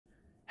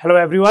Hello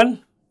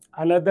everyone,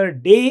 another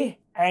day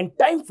and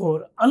time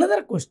for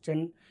another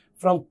question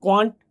from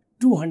Quant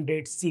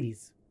 200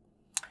 series.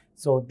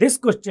 So this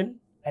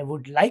question I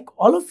would like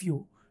all of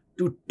you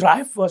to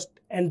try first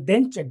and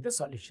then check the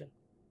solution.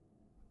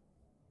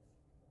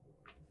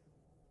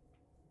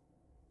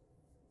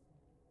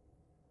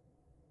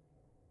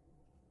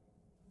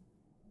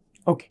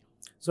 Okay,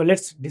 so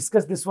let's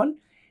discuss this one.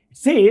 It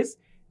says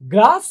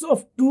graphs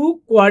of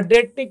two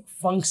quadratic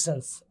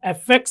functions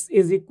fx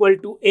is equal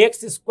to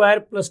ax square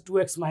plus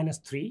 2x minus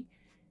 3,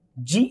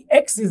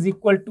 gx is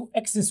equal to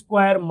x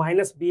square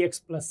minus bx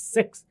plus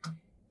 6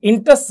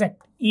 intersect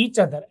each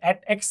other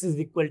at x is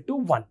equal to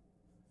 1.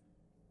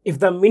 If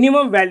the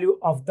minimum value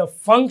of the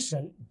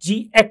function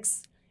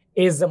gx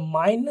is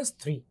minus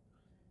 3,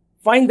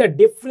 find the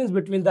difference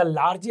between the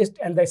largest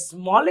and the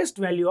smallest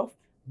value of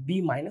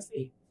b minus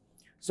a.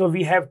 So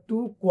we have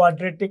two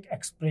quadratic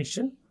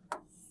expression,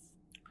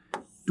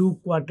 two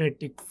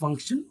quadratic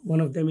function. One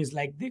of them is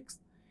like this,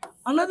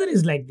 another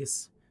is like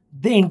this.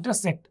 They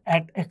intersect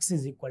at x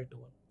is equal to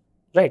 1,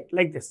 right?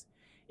 Like this.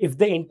 If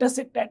they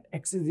intersect at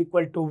x is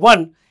equal to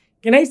 1,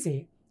 can I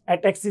say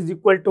at x is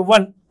equal to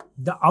 1,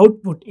 the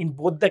output in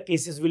both the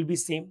cases will be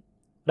same,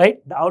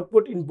 right? The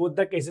output in both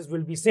the cases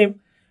will be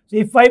same. So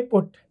if I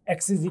put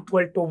x is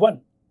equal to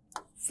 1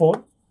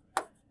 for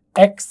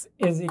x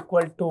is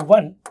equal to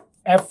 1,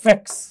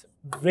 fx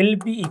will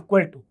be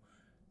equal to,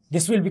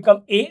 this will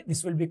become a,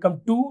 this will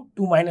become 2,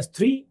 2 minus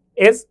 3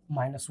 is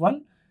minus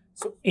 1.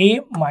 So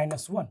a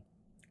minus 1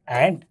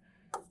 and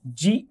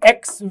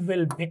gx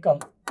will become,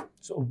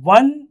 so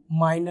 1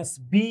 minus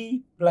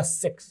b plus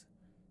 6.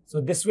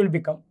 So this will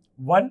become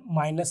 1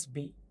 minus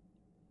b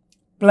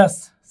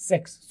plus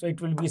 6. So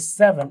it will be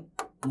 7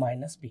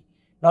 minus b.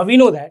 Now we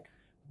know that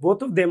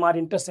both of them are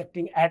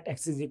intersecting at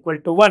x is equal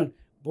to 1.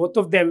 Both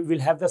of them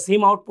will have the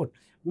same output.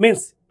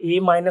 Means a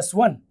minus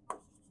 1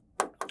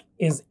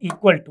 is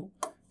equal to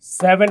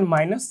 7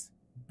 minus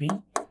b,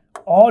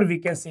 or we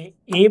can say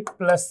a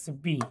plus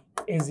b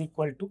is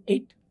equal to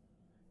 8.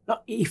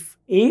 Now, if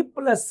a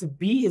plus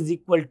b is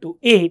equal to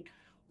 8,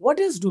 what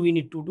else do we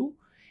need to do?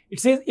 It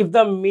says if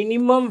the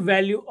minimum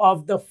value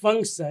of the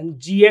function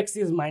gx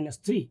is minus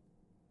 3.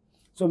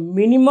 So,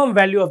 minimum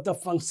value of the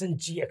function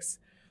gx.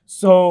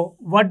 So,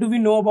 what do we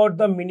know about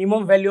the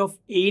minimum value of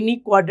any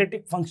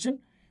quadratic function?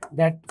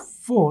 That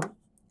for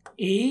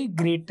a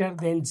greater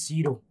than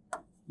 0,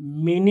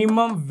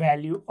 minimum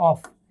value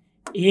of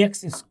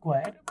ax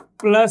square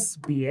plus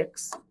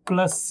bx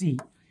plus c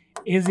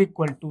is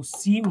equal to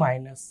c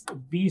minus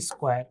b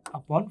square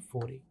upon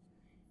 4a.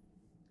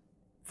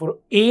 For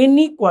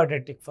any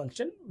quadratic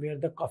function where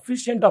the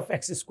coefficient of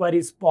x square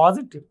is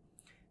positive,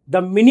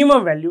 the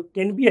minimum value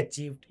can be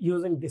achieved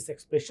using this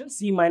expression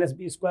c minus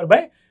b square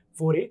by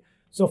 4a.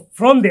 So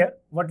from there,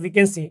 what we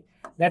can say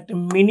that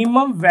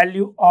minimum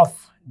value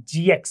of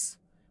gx,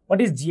 what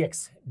is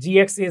gx?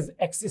 Gx is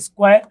x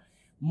square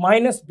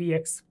minus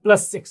bx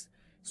plus 6.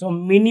 So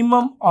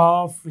minimum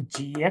of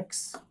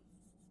gx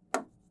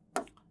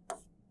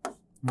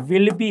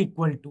will be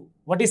equal to,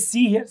 what is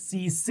c here?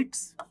 C is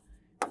 6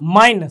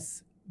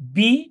 minus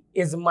b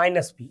is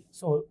minus b.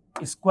 So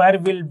square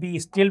will be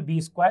still b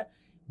square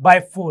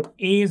by 4.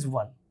 A is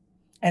 1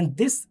 and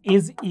this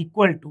is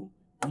equal to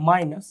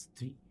minus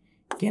 3.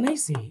 Can I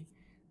say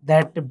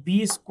that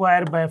b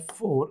square by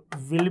 4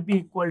 will be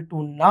equal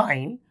to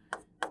 9,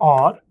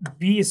 or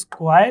b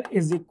square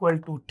is equal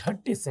to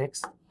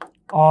 36,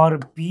 or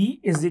b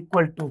is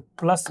equal to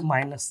plus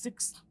minus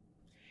 6?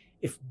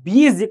 If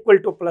b is equal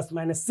to plus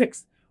minus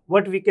 6,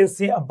 what we can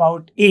say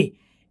about a?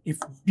 If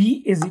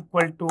b is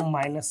equal to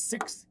minus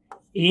 6,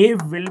 a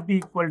will be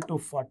equal to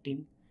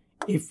 14.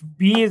 If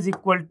b is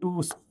equal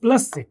to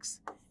plus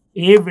 6,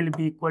 a will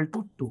be equal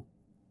to 2.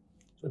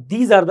 So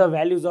these are the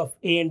values of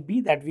a and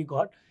b that we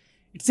got.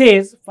 It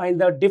says find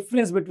the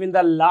difference between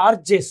the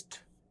largest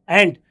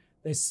and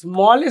the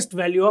smallest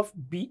value of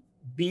b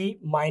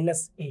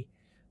minus a.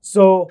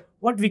 So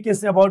what we can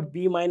say about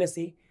b minus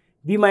a?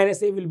 B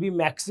minus a will be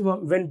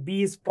maximum when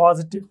b is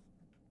positive.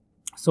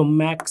 So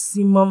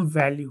maximum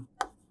value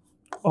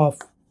of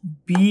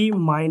b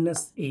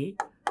minus a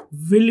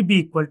will be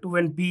equal to,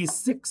 when b is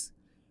 6.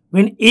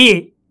 When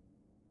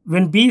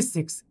b is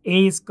 6,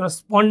 a is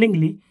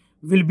correspondingly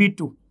will be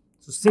 2.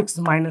 So 6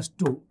 minus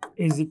 2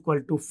 is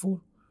equal to 4.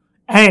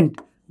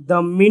 And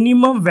the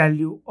minimum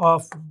value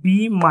of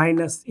b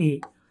minus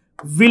a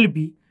will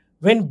be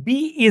when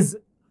b is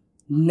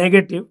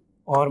negative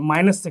or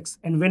minus 6,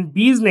 and when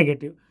b is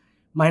negative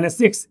minus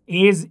 6,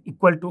 a is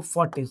equal to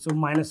 14. So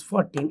minus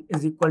 14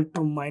 is equal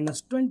to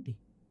minus 20.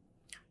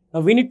 Now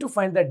we need to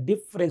find the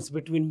difference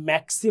between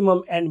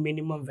maximum and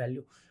minimum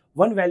value.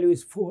 One value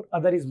is 4,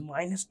 other is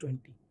minus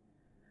 20.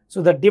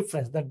 So the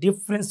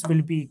difference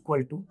will be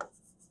equal to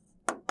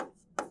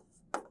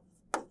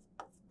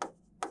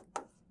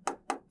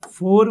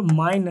 4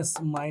 minus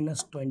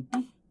 20,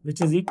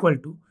 which is equal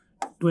to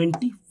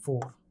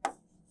 24.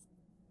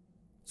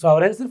 So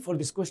our answer for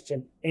this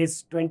question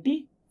is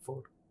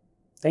 24.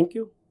 Thank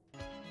you.